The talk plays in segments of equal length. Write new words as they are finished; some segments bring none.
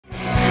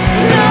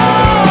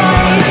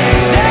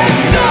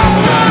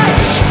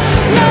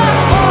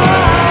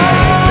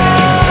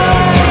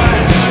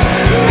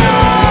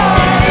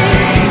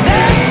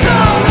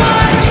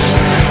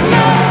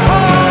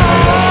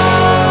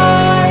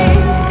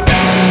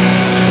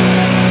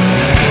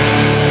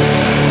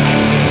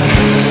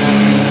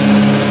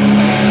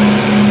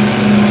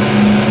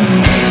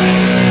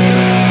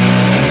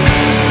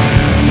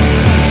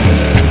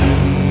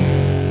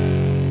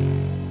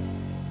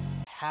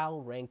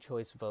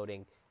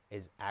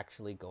is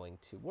actually going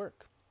to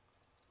work.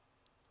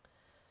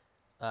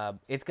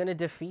 It's going to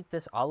defeat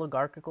this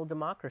oligarchical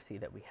democracy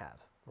that we have,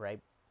 right?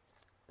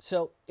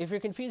 So if you're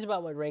confused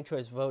about what ranked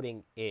choice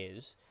voting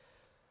is,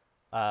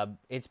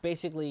 it's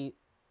basically,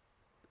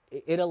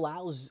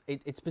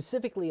 it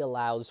specifically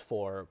allows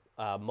for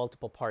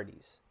multiple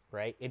parties,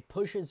 right? It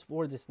pushes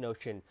for this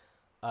notion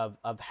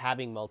of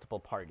having multiple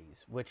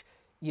parties, which,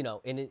 you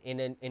know,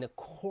 in a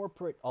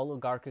corporate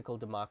oligarchical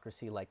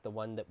democracy like the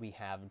one that we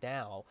have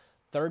now,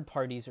 third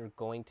parties are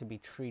going to be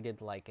treated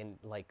like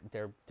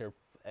they're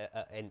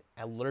an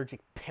allergic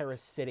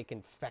parasitic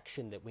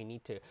infection that we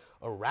need to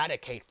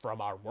eradicate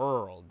from our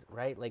world,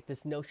 right? Like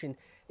this notion,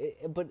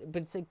 but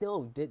it's like,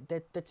 no,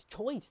 that's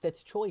choice.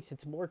 That's choice.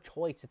 It's more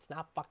choice. It's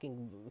not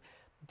fucking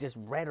just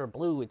red or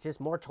blue. It's just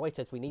more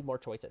choices. We need more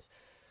choices.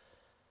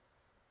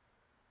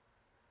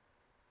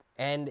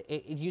 And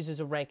it uses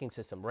a ranking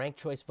system, ranked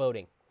choice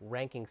voting,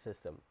 ranking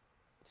system.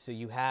 So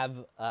you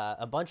have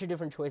a bunch of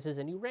different choices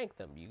and you rank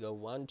them. You go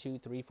 1, 2,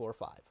 3, 4,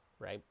 5,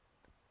 right?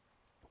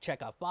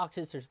 Check off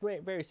boxes. There's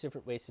various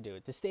different ways to do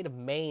it. The state of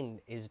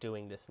Maine is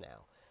doing this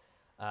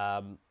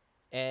now.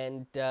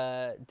 And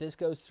this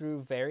goes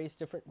through various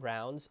different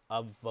rounds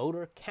of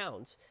voter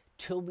counts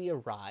till we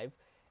arrive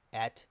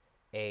at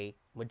a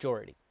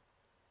majority.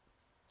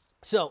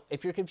 So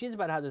if you're confused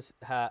about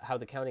how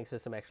the counting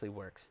system actually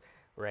works,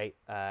 right,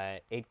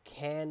 it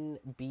can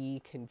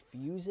be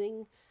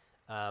confusing.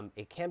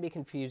 It can be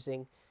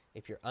confusing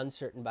if you're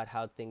uncertain about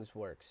how things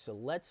work. So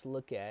let's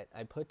look at,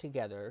 I put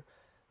together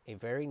a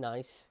very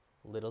nice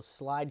little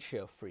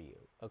slideshow for you.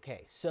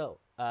 Okay, so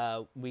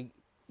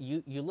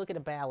you look at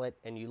a ballot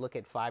and you look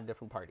at 5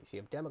 different parties. You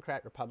have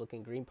Democrat,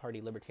 Republican, Green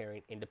Party,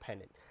 Libertarian,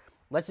 Independent.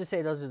 Let's just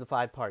say those are the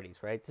 5 parties,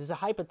 right? This is a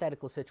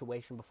hypothetical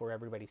situation before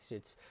everybody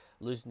sits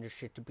losing their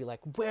shit to be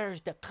like,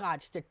 where's the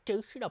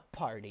Constitutional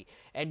Party?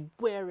 And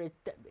where is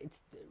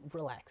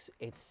relax.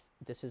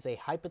 This is a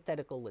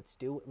hypothetical. Let's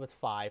do it with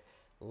 5.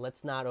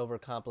 Let's not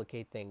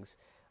overcomplicate things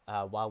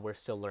while we're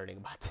still learning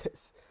about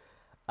this.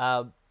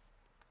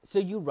 So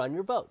you run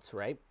your votes,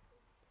 right?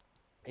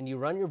 And you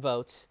run your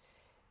votes,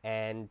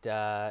 and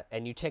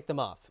you tick them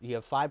off. You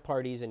have 5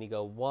 parties, and you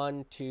go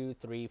 1, 2,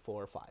 3,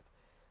 4,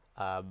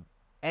 5.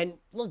 And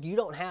look, you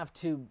don't have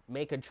to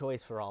make a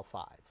choice for all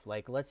 5.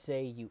 Like, let's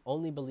say you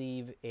only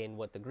believe in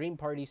what the Green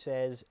Party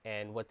says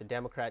and what the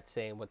Democrats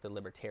say and what the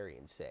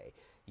Libertarians say.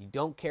 You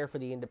don't care for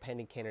the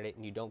independent candidate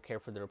and you don't care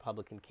for the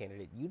Republican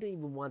candidate. You don't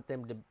even want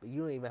them to,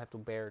 you don't even have to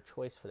bear a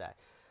choice for that.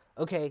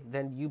 Okay,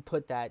 then you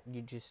put that,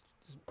 you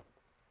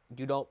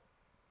don't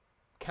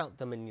count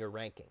them in your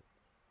ranking.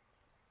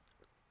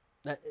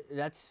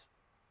 That's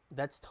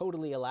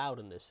totally allowed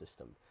in this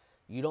system.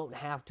 You don't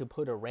have to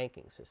put a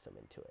ranking system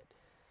into it.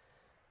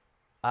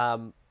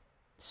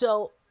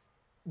 So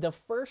the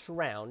first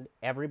round,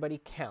 everybody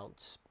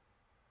counts.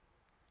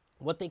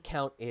 What they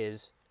count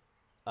is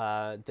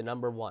the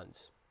number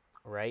ones,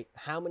 right?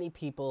 How many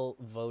people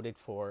voted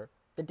for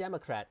the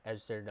Democrat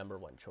as their number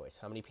 1 choice?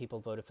 How many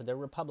people voted for the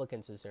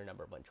Republicans as their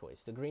number 1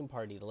 choice? The Green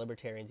Party, the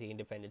Libertarians, the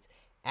Independents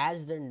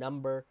as their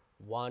number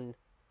 1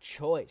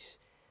 choice.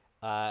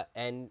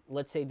 And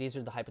let's say these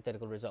are the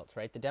hypothetical results,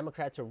 right? The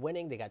Democrats are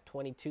winning. They got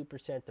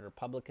 22%. The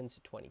Republicans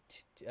at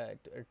 22.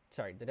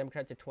 The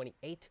Democrats at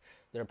 28.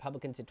 The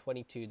Republicans at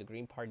 22. The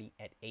Green Party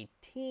at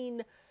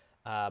 18.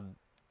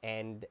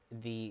 And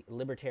the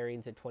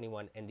Libertarians at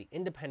 21. And the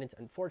Independents,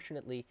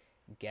 unfortunately,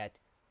 get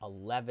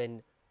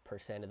 11%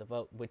 of the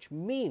vote, which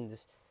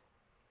means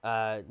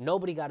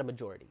nobody got a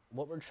majority.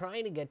 What we're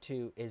trying to get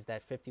to is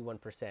that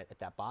 51% at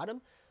that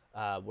bottom.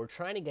 We're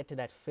trying to get to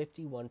that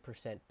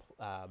 51%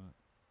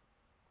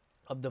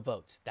 of the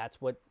votes. That's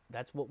what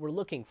we're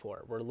looking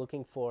for. We're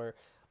looking for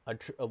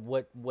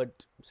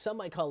what some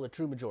might call a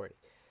true majority.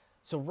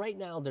 So right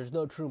now, there's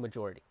no true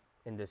majority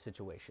in this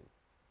situation.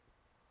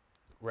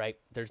 Right?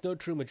 There's no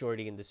true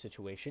majority in this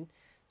situation.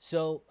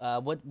 So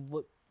what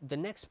the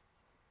next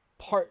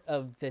part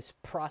of this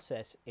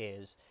process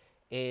is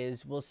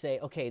we'll say,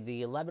 okay,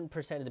 the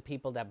 11% of the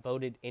people that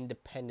voted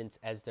independents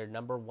as their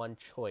number 1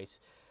 choice,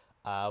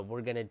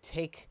 we're going to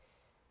take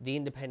the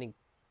independent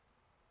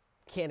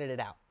candidate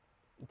out.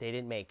 They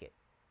didn't make it.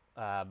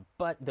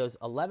 But those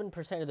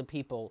 11% of the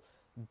people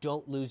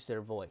don't lose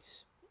their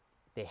voice.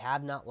 They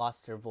have not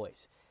lost their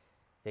voice.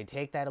 They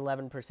take that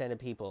 11% of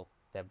people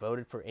that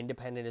voted for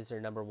independent as their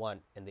number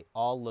 1, and they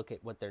all look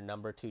at what their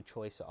number 2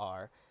 choice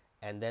are,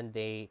 and then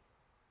they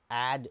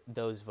add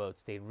those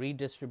votes. They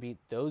redistribute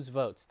those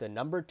votes, the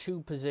number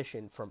 2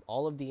 position from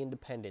all of the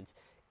independents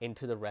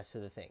into the rest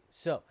of the thing.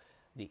 So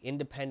the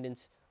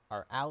independents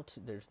are out.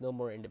 There's no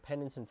more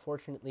independents,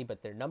 unfortunately,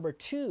 but their number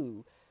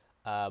 2,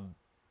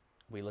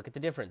 we look at the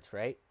difference,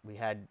 right? We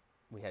had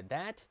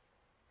that,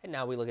 and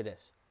now we look at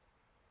this.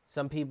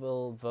 Some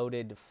people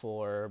voted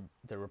for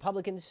the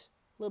Republicans,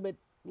 a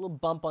little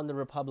bump on the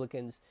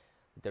Republicans.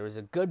 There was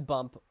a good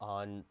bump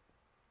on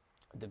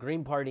the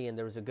Green Party, and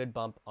there was a good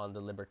bump on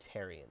the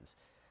Libertarians.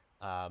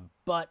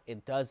 But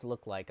it does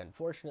look like,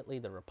 unfortunately,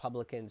 the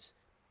Republicans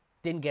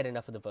didn't get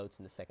enough of the votes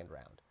in the second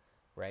round,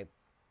 right?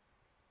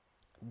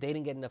 They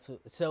didn't get enough.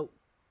 So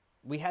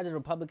we had the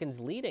Republicans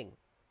leading.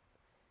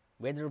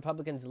 We had the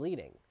Republicans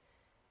leading.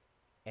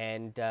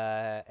 And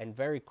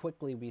very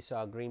quickly we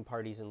saw Green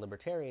parties and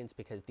libertarians,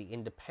 because the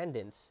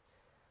independents,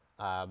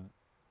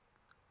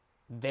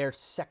 their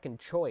second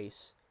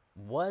choice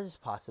was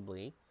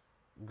possibly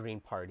Green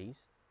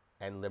parties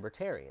and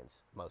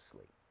libertarians,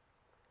 mostly.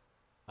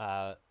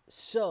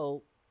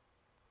 So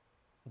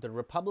the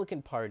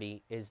Republican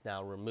Party is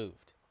now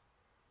removed.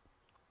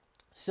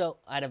 So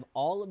out of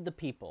all of the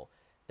people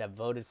that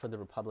voted for the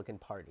Republican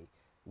Party,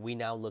 we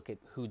now look at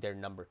who their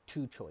number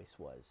 2 choice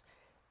was.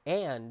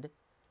 And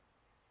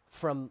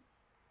from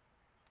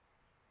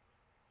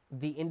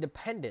the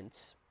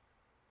independents,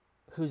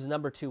 whose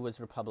number 2 was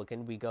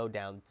Republican, we go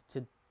down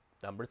to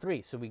number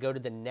 3. So we go to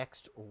the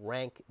next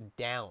rank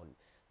down,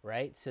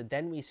 right? So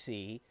then we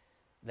see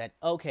that,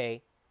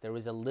 okay, there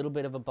was a little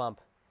bit of a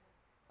bump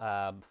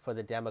for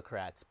the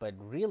Democrats, but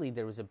really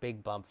there was a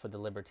big bump for the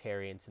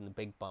Libertarians and the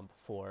big bump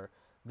for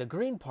the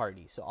Green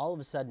Party. So all of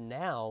a sudden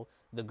now,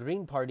 the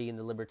Green Party and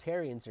the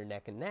Libertarians are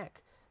neck and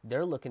neck.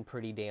 They're looking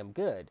pretty damn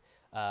good.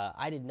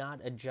 I did not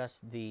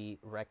adjust the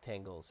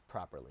rectangles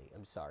properly.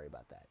 I'm sorry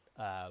about that.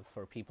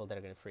 For people that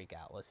are going to freak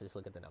out, let's just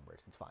look at the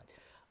numbers. It's fine.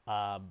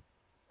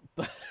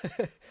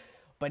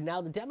 But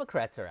now the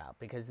Democrats are out,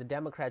 because the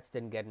Democrats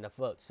didn't get enough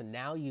votes. So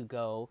now you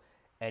go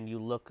and you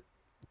look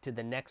to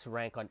the next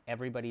rank on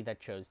everybody that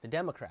chose the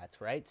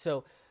Democrats, right?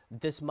 So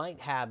this might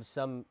have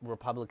some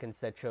Republicans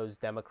that chose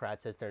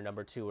Democrats as their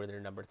number 2 or their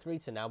number 3.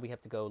 So now we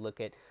have to go look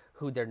at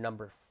who their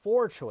number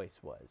 4 choice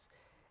was.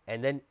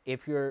 And then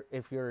if you're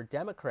a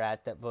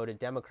Democrat that voted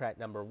Democrat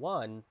number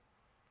 1,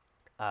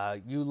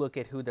 you look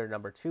at who their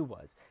number 2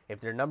 was. If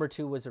their number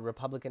 2 was a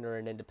Republican or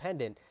an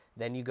independent,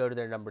 then you go to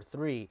their number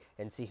 3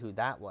 and see who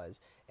that was.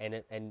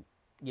 And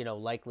you know,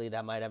 likely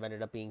that might have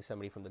ended up being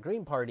somebody from the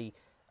Green Party,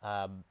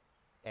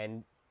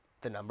 and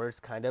the numbers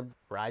kind of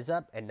rise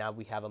up, and now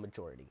we have a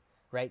majority,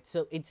 right?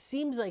 So it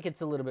seems like it's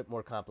a little bit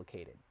more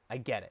complicated. I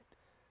get it.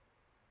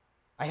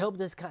 I hope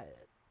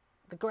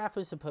the graph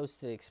was supposed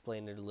to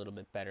explain it a little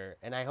bit better,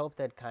 and I hope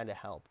that kind of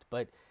helped.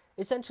 But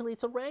essentially,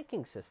 it's a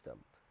ranking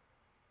system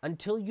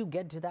until you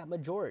get to that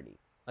majority,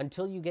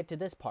 until you get to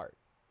this part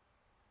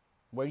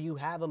where you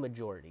have a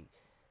majority,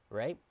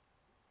 right?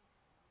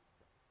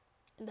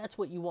 And that's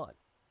what you want.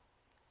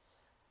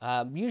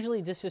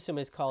 Usually this system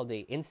is called a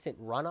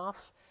instant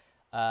runoff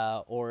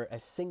or a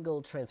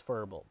single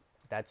transferable.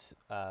 That's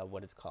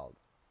what it's called.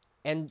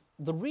 And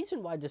the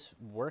reason why this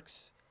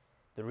works,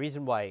 the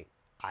reason why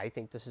I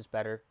think this is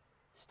better,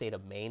 state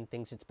of Maine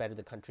thinks it's better,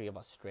 the country of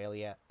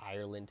Australia,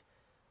 Ireland,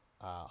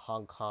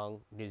 Hong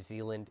Kong, New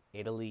Zealand,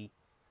 Italy,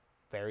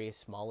 various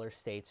smaller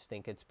states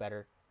think it's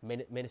better.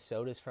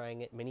 Minnesota's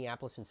trying it.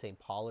 Minneapolis and St.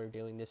 Paul are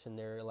doing this in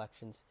their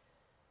elections.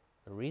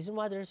 The reason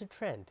why there's a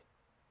trend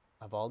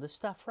of all this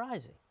stuff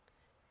rising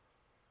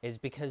is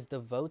because the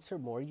votes are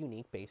more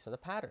unique based on the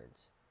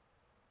patterns.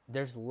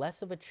 There's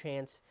less of a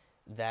chance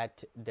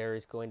that there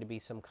is going to be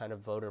some kind of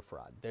voter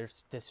fraud.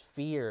 There's this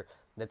fear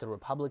that the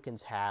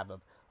Republicans have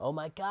of, oh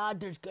my God,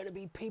 there's going to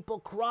be people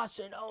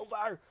crossing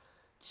over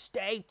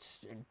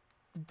states and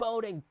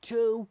voting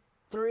 2,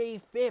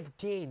 3,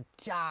 15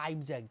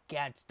 times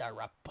against the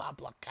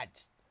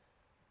Republicans.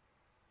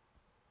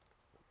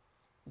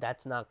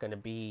 That's not going to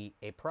be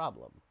a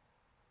problem.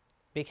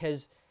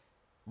 Because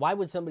why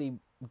would somebody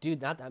do,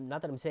 not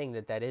that I'm saying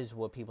that is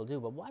what people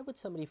do, but why would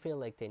somebody feel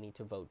like they need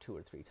to vote 2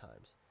 or 3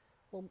 times?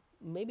 Well,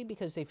 maybe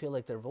because they feel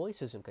like their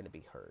voice isn't going to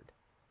be heard.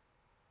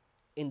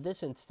 In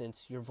this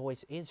instance, your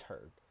voice is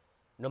heard,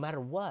 no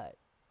matter what.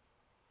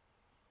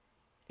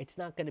 It's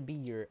not going to be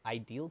your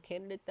ideal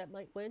candidate that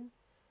might win,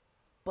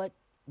 but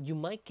you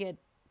might get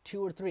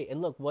 2 or 3.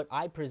 And look, what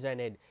I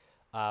presented,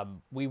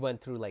 we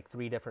went through like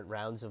 3 different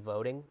rounds of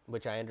voting,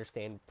 which I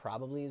understand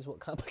probably is what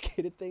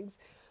complicated things.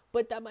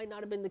 But that might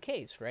not have been the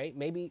case, right?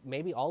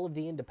 Maybe all of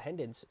the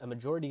independents, a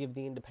majority of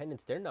the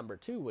independents, their number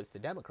 2 was the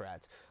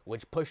Democrats,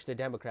 which pushed the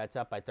Democrats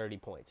up by 30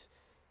 points.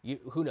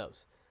 Who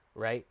knows,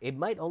 right? It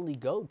might only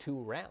go 2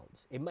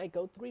 rounds. It might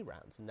go 3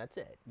 rounds, and that's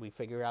it. We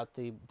figure out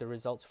the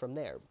results from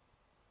there.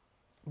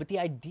 But the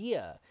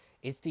idea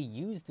is to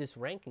use this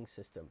ranking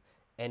system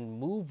and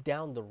move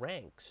down the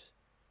ranks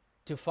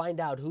to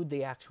find out who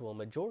the actual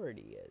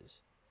majority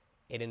is.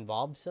 It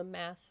involves some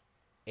math.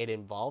 It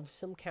involves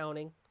some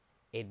counting.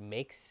 It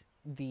makes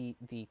the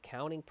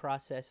counting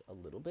process a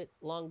little bit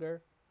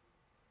longer,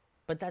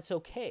 but that's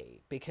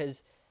okay,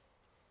 because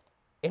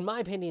in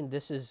my opinion,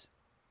 this is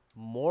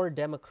more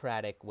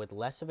democratic with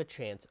less of a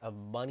chance of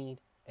money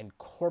and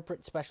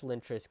corporate special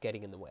interests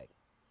getting in the way.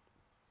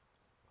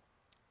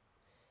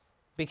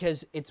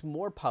 Because it's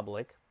more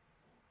public,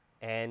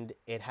 and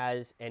it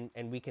has, and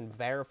we can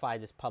verify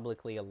this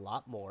publicly a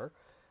lot more.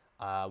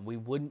 We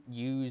wouldn't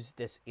use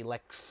this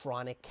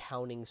electronic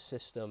counting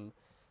system,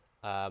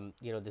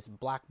 this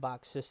black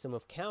box system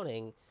of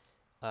counting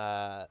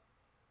that,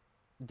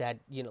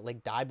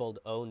 like Diebold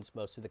owns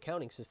most of the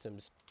counting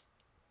systems.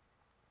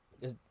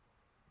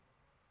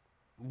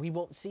 We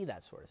won't see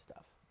that sort of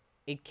stuff.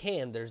 It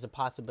there's a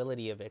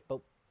possibility of it,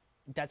 but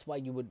that's why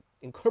you would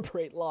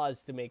incorporate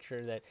laws to make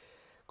sure that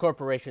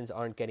corporations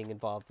aren't getting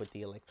involved with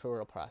the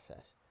electoral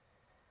process.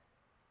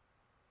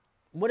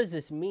 What does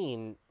this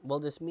mean? Well,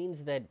 this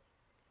means that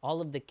all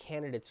of the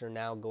candidates are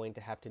now going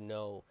to have to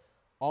know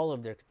all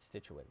of their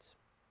constituents.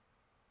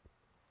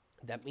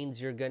 That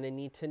means you're going to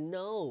need to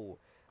know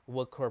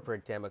what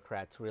corporate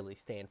Democrats really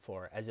stand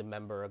for as a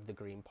member of the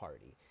Green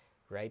Party,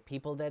 right?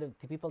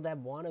 The people that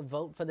want to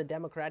vote for the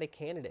Democratic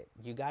candidate,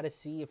 you got to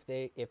see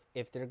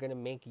if they're going to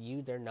make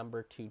you their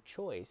number 2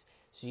 choice.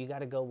 So you got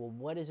to go, well,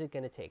 what is it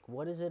going to take?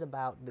 What is it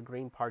about the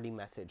Green Party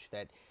message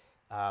that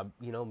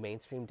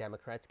mainstream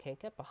Democrats can't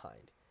get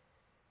behind?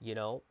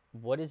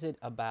 What is it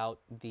about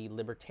the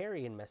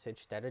libertarian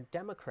message that a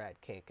Democrat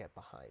can't get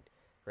behind?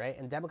 Right?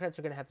 And Democrats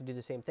are going to have to do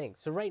the same thing.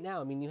 So right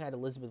now, you had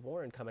Elizabeth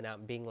Warren coming out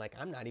and being like,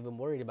 I'm not even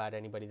worried about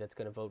anybody that's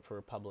going to vote for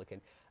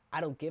Republican. I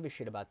don't give a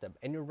shit about them.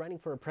 And you're running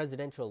for a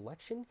presidential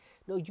election?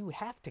 No, you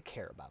have to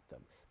care about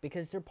them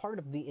because they're part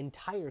of the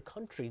entire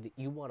country that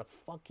you want to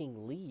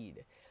fucking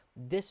lead.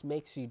 This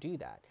makes you do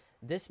that.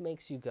 This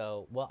makes you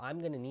go, well, I'm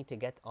going to need to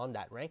get on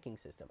that ranking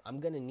system. I'm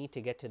going to need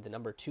to get to the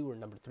number 2 or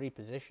number 3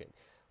 position.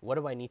 What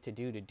do I need to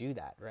do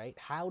that, right?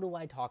 How do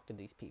I talk to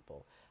these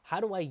people? How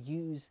do I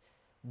use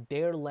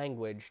their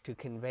language to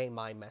convey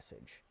my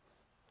message?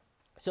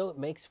 So it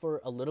makes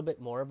for a little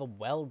bit more of a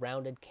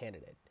well-rounded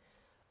candidate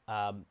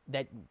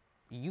that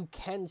you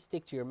can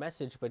stick to your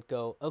message, but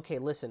go, okay,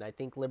 listen, I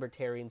think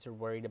libertarians are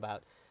worried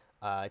about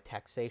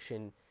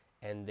taxation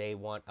and they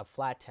want a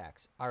flat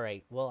tax. All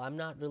right, well, I'm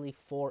not really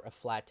for a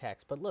flat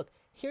tax, but look,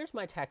 here's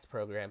my tax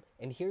program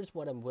and here's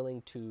what I'm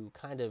willing to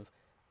kind of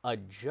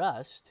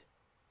adjust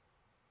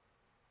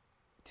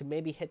to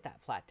maybe hit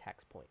that flat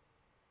tax point.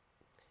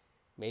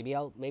 Maybe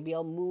I'll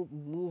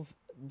move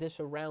this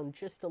around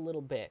just a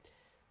little bit.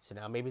 So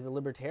now maybe the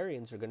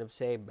libertarians are going to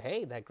say,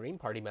 hey, that Green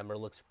Party member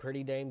looks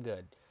pretty damn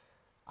good.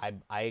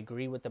 I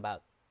agree with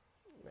about,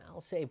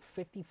 I'll say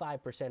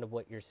 55% of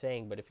what you're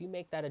saying, but if you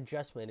make that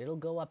adjustment, it'll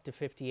go up to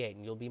 58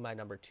 and you'll be my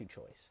number 2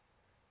 choice.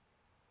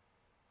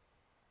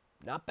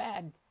 Not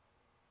bad.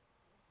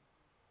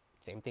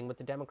 Same thing with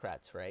the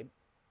Democrats, right?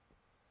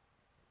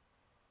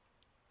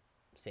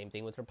 Same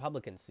thing with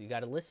Republicans. So you got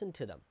to listen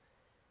to them.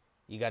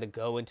 You got to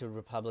go into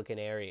Republican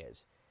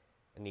areas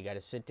and you got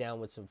to sit down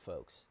with some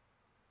folks.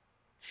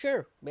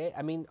 Sure,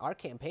 our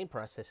campaign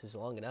process is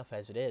long enough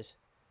as it is.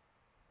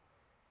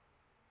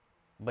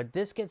 But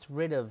this gets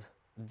rid of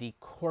the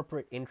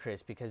corporate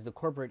interest because the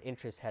corporate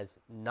interest has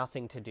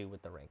nothing to do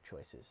with the rank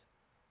choices.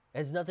 It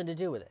has nothing to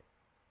do with it.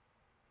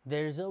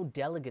 There's no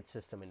delegate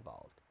system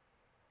involved.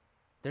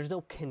 There's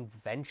no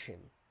convention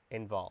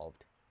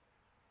involved.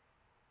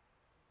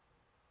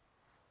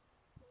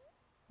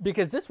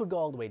 Because this would go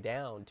all the way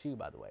down too,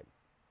 by the way.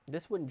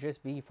 This wouldn't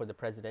just be for the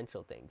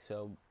presidential thing.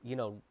 So,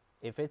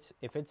 if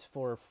it's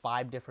for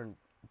 5 different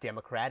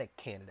Democratic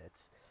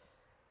candidates,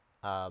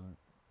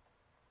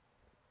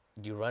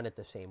 you run it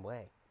the same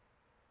way.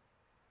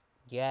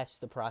 Yes,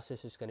 the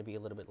process is going to be a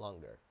little bit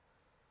longer.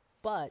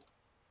 But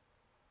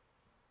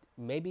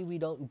maybe we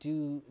don't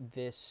do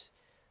this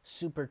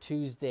Super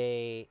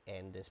Tuesday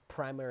and this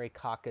primary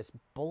caucus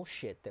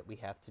bullshit that we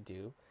have to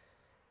do.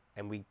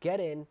 And we get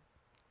in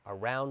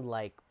around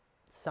like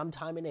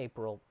sometime in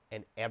April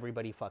and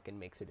everybody fucking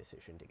makes a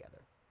decision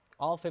together.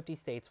 All 50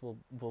 states will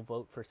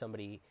vote for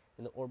somebody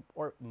in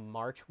or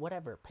March,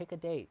 whatever, pick a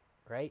date,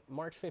 right?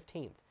 March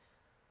 15th.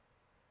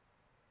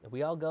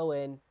 We all go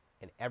in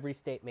and every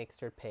state makes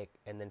their pick.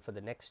 And then for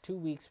the next 2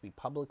 weeks, we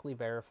publicly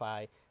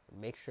verify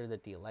and make sure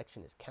that the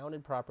election is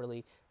counted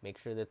properly, make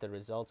sure that the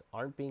results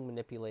aren't being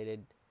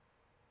manipulated.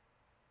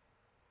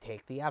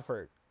 Take the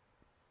effort.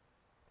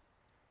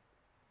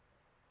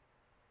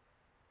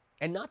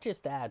 And not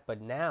just that, but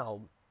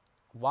now,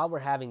 while we're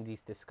having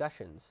these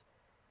discussions,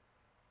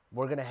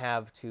 we're going to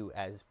have to,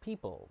 as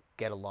people,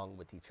 get along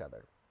with each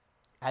other.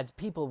 As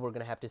people, we're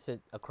going to have to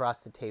sit across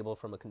the table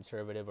from a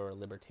conservative or a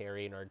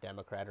libertarian or a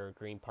Democrat or a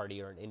Green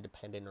Party or an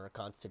independent or a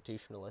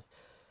constitutionalist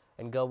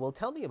and go, well,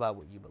 tell me about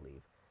what you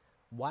believe.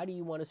 Why do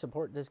you want to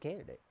support this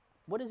candidate?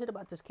 What is it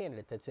about this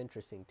candidate that's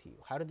interesting to you?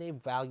 How do they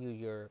value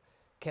your...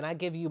 Can I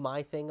give you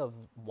my thing of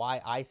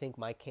why I think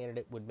my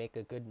candidate would make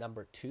a good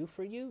number 2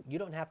 for you? You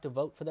don't have to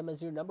vote for them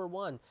as your number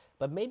 1,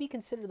 but maybe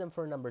consider them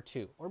for a number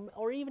 2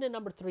 or even a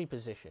number 3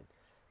 position,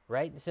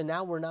 right? So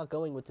now we're not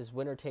going with this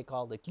winner take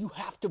all, like, you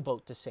have to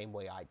vote the same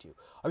way I do.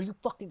 Are you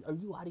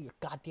out of your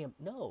goddamn...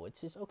 No, it's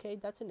just, okay,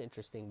 that's an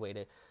interesting way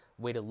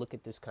to look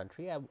at this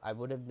country. I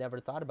would have never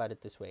thought about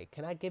it this way.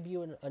 Can I give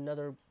you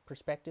another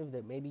perspective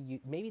that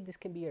maybe this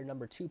can be our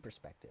number 2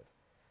 perspective?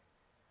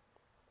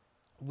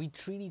 We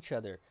treat each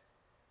other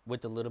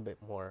with a little bit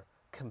more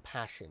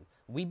compassion.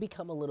 We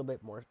become a little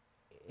bit more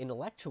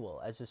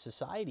intellectual as a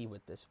society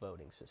with this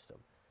voting system.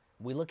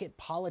 We look at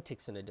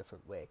politics in a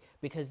different way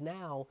because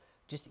now,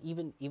 just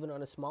even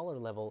on a smaller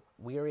level,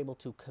 we are able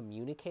to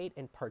communicate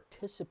and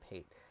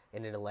participate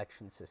in an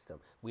election system.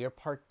 We are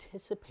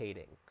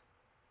participating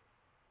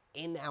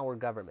in our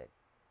government.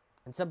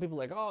 And some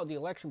people are like, oh, the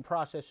election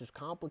process is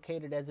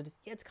complicated as it is.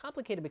 Yeah, it's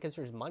complicated because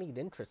there's moneyed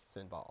interests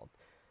involved.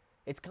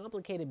 It's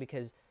complicated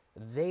because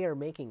they are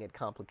making it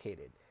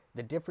complicated.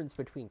 The difference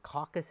between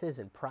caucuses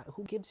and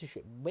who gives a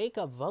shit? Make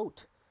a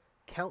vote.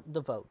 Count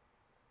the vote.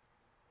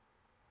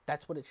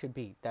 That's what it should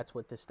be. That's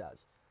what this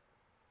does.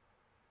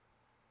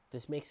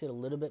 This makes it a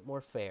little bit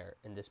more fair,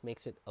 and this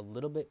makes it a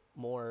little bit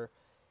more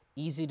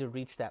easy to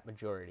reach that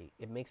majority.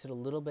 It makes it a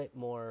little bit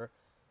more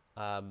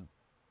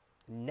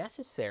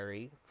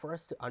necessary for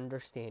us to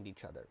understand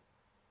each other.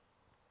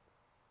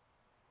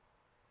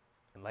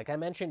 And like I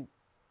mentioned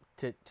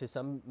to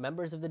some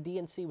members of the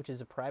DNC, which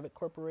is a private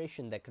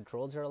corporation that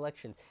controls our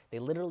elections, they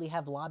literally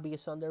have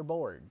lobbyists on their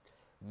board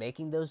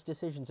making those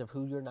decisions of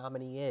who your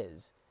nominee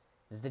is.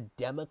 This is the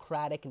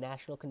Democratic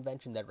National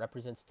Convention that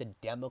represents the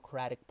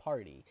Democratic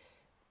Party.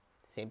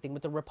 Same thing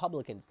with the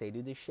Republicans. They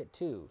do this shit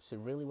too. So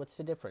really, what's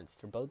the difference?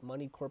 They're both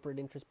moneyed corporate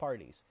interest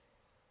parties.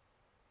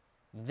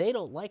 They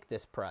don't like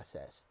this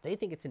process. They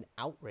think it's an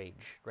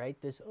outrage, right?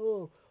 This,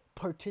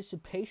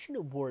 participation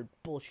award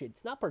bullshit.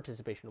 It's not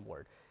participation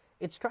award.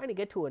 It's trying to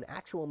get to an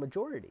actual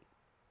majority.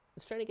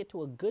 It's trying to get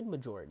to a good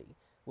majority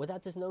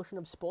without this notion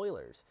of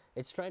spoilers.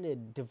 It's trying to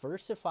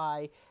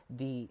diversify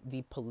the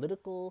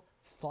political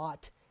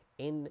thought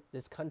in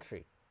this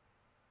country.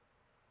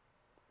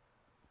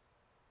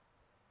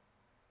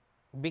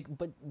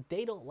 But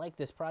they don't like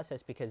this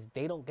process because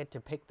they don't get to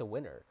pick the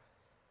winner.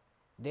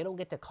 They don't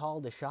get to call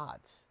the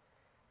shots.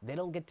 They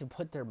don't get to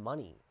put their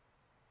money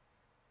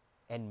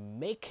and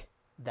make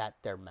that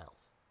their mouth.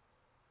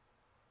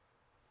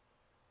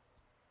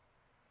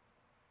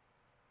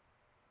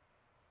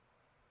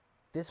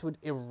 This would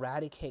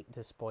eradicate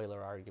the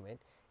spoiler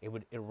argument. It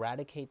would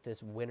eradicate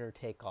this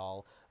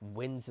winner-take-all,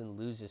 wins and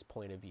loses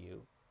point of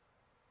view.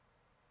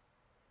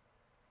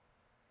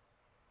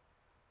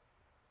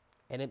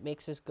 And it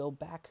makes us go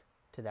back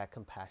to that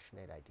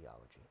compassionate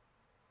ideology.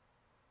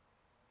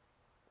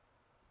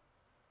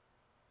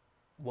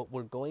 What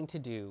we're going to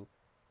do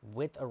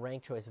with a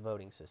ranked choice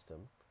voting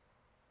system,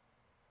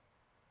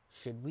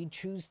 should we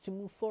choose to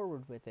move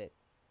forward with it,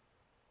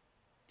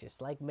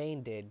 just like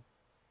Maine did,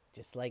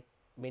 just like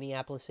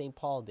Minneapolis, St.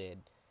 Paul did,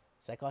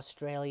 it's like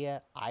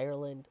Australia,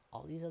 Ireland,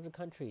 all these other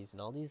countries and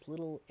all these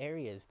little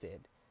areas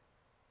did.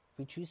 If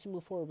we choose to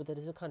move forward with it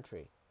as a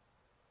country,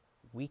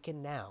 we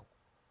can now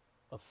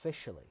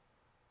officially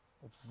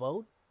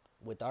vote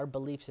with our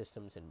belief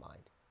systems in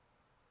mind.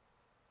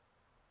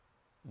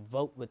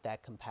 Vote with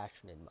that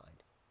compassion in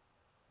mind.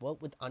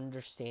 Vote with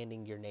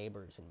understanding your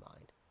neighbors in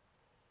mind.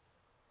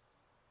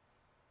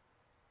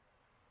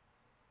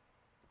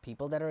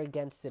 People that are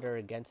against it are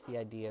against the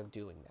idea of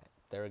doing that.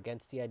 They're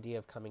against the idea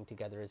of coming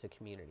together as a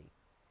community.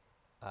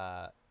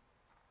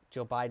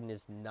 Joe Biden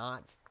is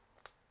not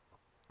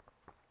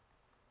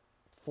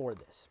for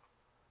this.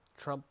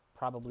 Trump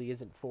probably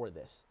isn't for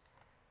this.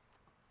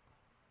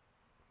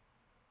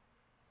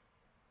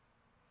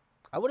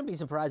 I wouldn't be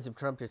surprised if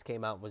Trump just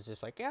came out and was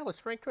just like, yeah,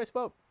 let's rank choice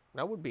vote.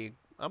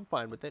 I'm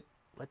fine with it.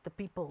 Let the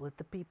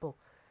people.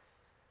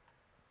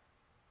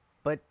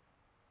 But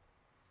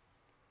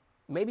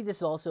maybe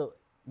this will also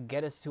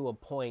get us to a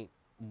point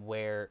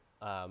where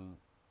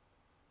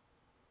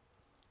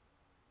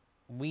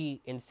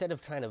we, instead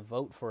of trying to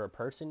vote for a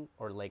person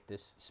or like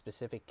this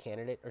specific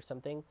candidate or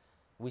something,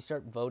 we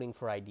start voting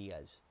for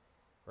ideas,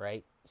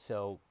 right?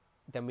 So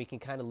then we can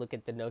kind of look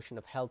at the notion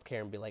of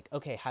healthcare and be like,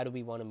 okay, how do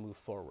we want to move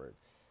forward?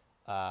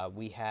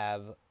 We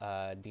have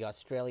the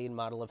Australian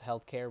model of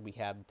healthcare. We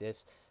have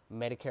this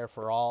Medicare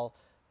for all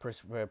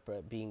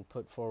being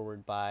put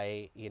forward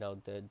by,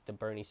 the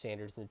Bernie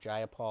Sanders and the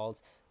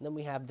Jayapals. And then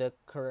we have the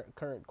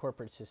current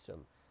corporate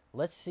system.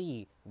 Let's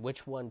see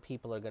which one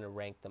people are going to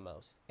rank the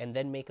most, and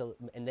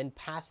then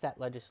pass that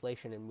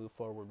legislation and move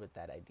forward with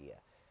that idea.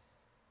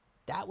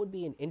 That would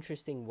be an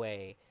interesting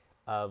way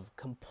of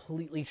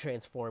completely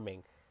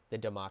transforming the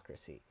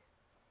democracy.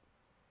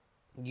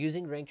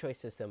 Using ranked choice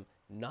system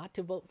not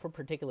to vote for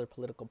particular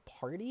political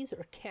parties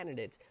or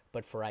candidates,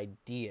 but for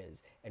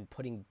ideas and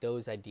putting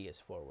those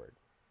ideas forward.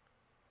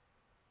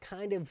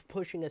 Kind of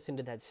pushing us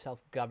into that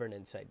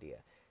self-governance idea,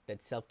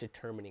 that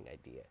self-determining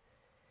idea.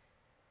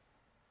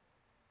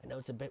 I know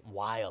it's a bit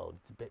wild,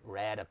 it's a bit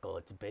radical,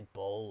 it's a bit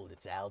bold,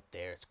 it's out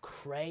there, it's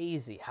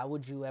crazy. How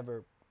would you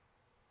ever...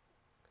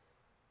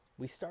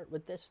 We start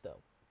with this,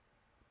 though.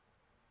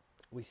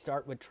 We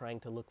start with trying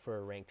to look for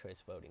a ranked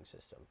choice voting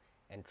system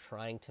and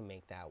trying to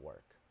make that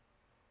work.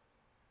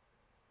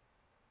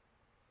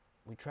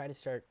 We try to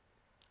start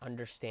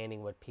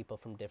understanding what people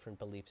from different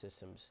belief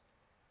systems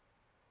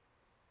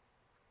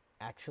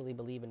actually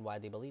believe and why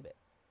they believe it.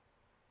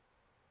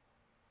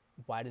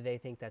 Why do they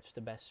think that's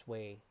the best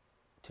way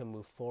to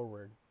move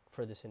forward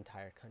for this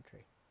entire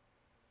country?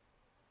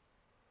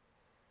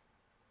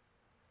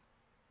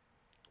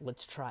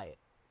 Let's try it.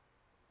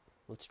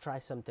 Let's try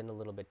something a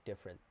little bit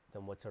different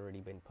than what's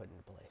already been put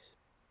into place.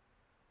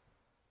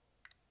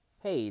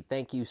 Hey,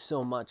 thank you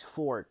so much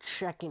for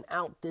checking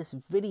out this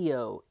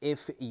video.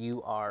 If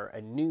you are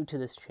new to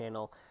this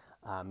channel,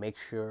 make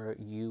sure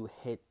you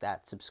hit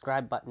that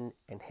subscribe button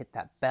and hit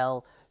that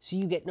bell so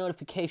you get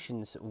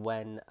notifications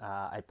when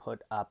I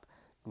put up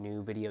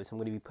new videos. I'm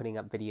going to be putting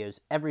up videos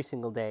every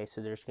single day, so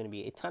there's going to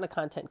be a ton of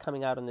content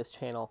coming out on this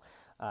channel.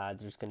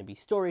 There's going to be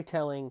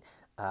storytelling,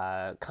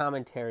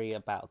 commentary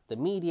about the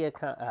media,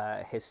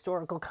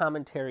 historical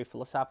commentary,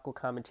 philosophical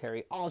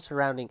commentary, all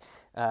surrounding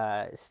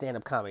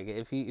stand-up comedy.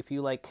 If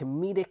you like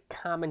comedic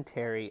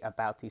commentary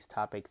about these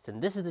topics, then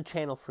this is the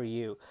channel for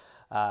you.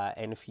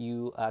 And if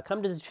you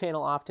come to the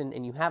channel often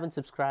and you haven't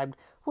subscribed,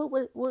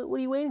 what are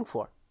you waiting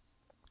for?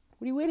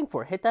 What are you waiting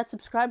for? Hit that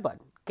subscribe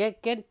button.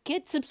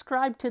 Get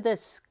subscribed to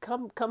this.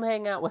 Come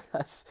hang out with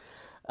us.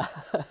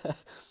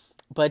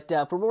 But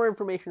for more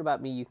information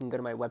about me, you can go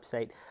to my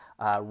website,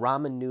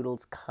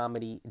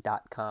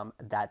 ramennoodlescomedy.com.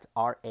 That's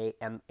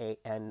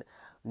RAMAN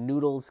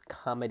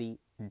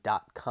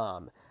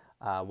noodlescomedy.com.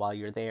 While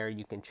you're there,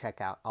 you can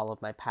check out all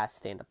of my past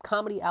stand-up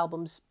comedy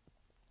albums,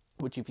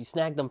 which if you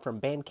snag them from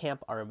Bandcamp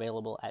are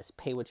available as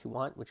pay what you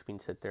want, which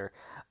means that they're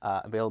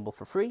available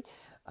for free.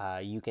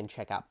 You can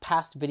check out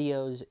past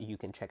videos, you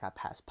can check out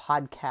past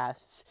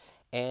podcasts,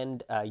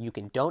 and you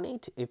can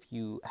donate if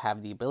you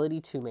have the ability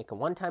to make a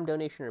one-time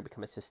donation or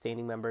become a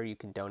sustaining member. You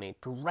can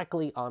donate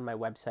directly on my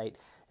website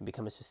and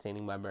become a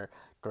sustaining member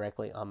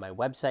directly on my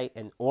website,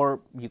 or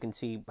you can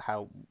see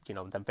how,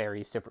 the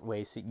various different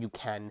ways that you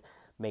can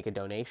make a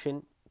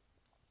donation.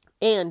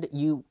 And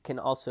you can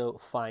also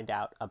find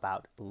out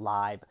about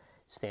live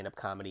stand-up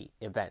comedy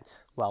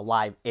events. Well,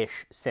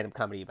 live-ish stand-up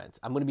comedy events.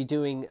 I'm going to be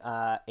doing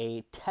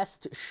a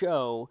test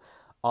show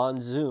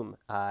on Zoom.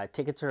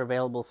 Tickets are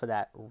available for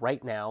that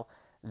right now.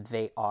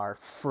 They are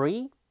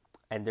free,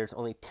 and there's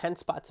only 10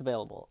 spots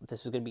available.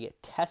 This is going to be a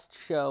test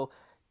show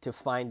to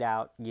find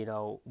out,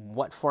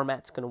 what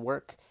format's going to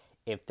work,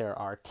 if there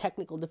are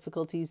technical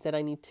difficulties that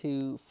I need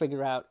to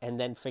figure out, and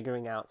then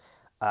figuring out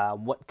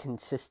what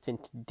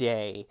consistent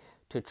day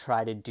to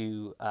try to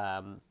do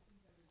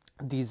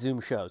these Zoom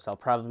shows. I'll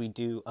probably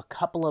do a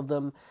couple of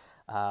them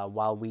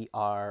while we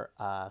are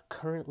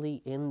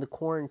currently in the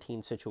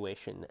quarantine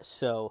situation.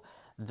 So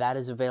that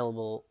is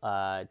available.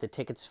 The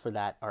tickets for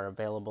that are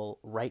available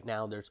right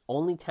now. There's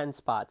only 10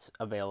 spots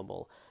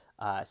available.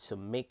 So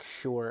make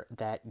sure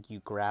that you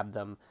grab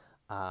them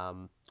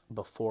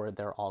before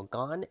they're all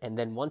gone. And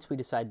then once we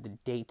decide the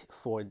date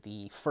for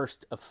the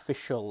first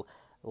official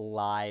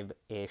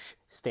live-ish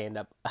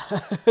stand-up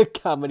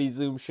comedy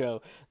Zoom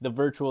show, the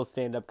virtual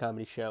stand-up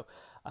comedy show,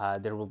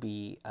 there will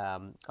be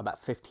about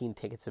 15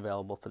 tickets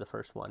available for the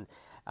first one,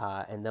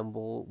 and then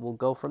we'll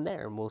go from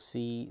there, and we'll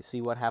see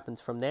what happens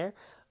from there.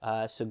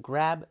 So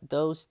grab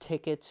those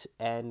tickets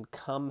and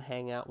come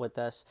hang out with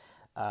us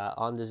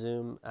on the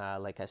Zoom.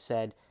 Like I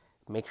said,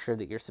 make sure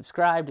that you're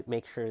subscribed,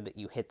 make sure that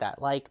you hit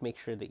that like, make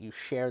sure that you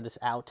share this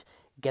out,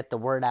 get the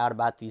word out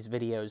about these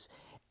videos,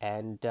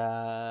 and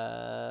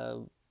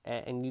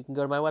you can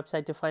go to my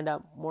website to find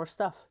out more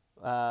stuff.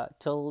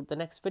 Till the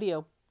next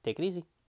video, take it easy.